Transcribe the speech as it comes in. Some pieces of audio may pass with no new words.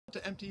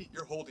To empty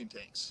your holding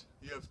tanks.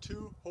 You have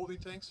two holding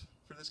tanks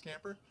for this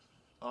camper.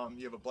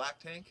 You have a black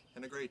tank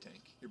and a gray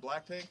tank. Your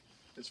black tank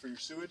is for your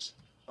sewage,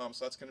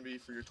 so that's going to be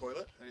for your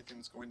toilet, anything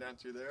that's going down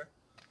through there.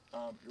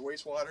 Your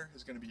wastewater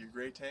is going to be your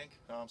gray tank,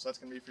 so that's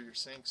going to be for your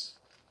sinks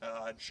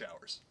and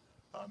showers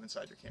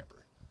inside your camper.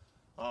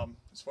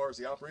 As far as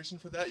the operation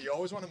for that, you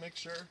always want to make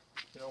sure,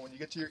 when you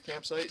get to your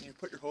campsite and you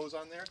put your hose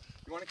on there,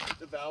 you want to keep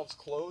the valves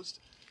closed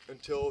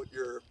until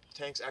your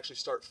tanks actually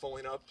start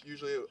filling up.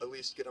 Usually at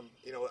least get them,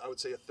 I would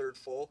say a third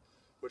full,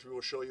 which we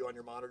will show you on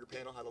your monitor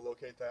panel how to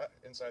locate that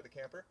inside the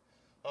camper.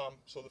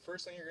 So the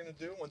first thing you're going to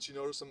do once you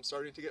notice them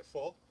starting to get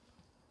full,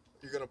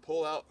 you're going to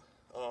pull out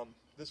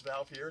this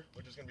valve here,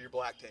 which is going to be your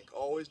black tank.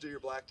 Always do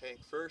your black tank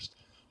first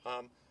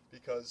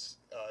because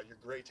your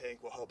gray tank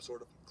will help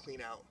sort of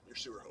clean out your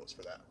sewer hose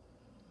for that.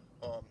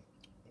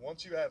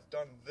 Once you have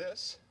done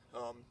this,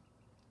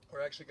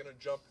 we're actually going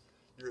to jump.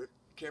 Your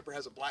camper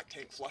has a black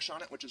tank flush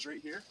on it, which is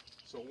right here.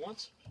 So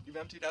once you've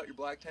emptied out your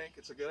black tank,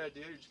 it's a good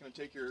idea. You're just going to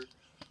take your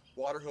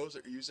water hose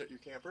that you use at your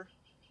camper,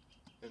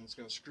 and it's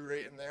going to screw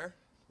right in there.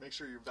 Make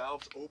sure your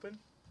valve's open,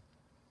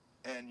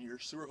 and your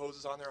sewer hose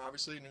is on there,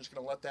 obviously, and you're just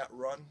going to let that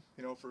run,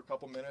 for a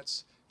couple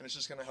minutes, and it's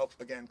just going to help,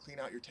 again, clean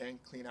out your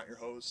tank, clean out your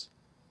hose.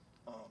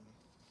 And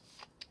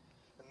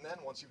then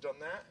once you've done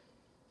that,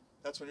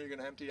 that's when you're going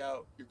to empty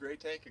out your gray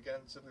tank, again,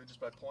 simply just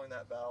by pulling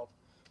that valve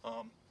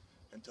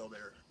until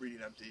they're reading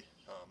empty.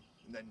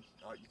 And then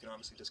you can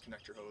obviously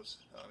disconnect your hose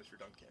if you're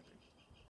done camping.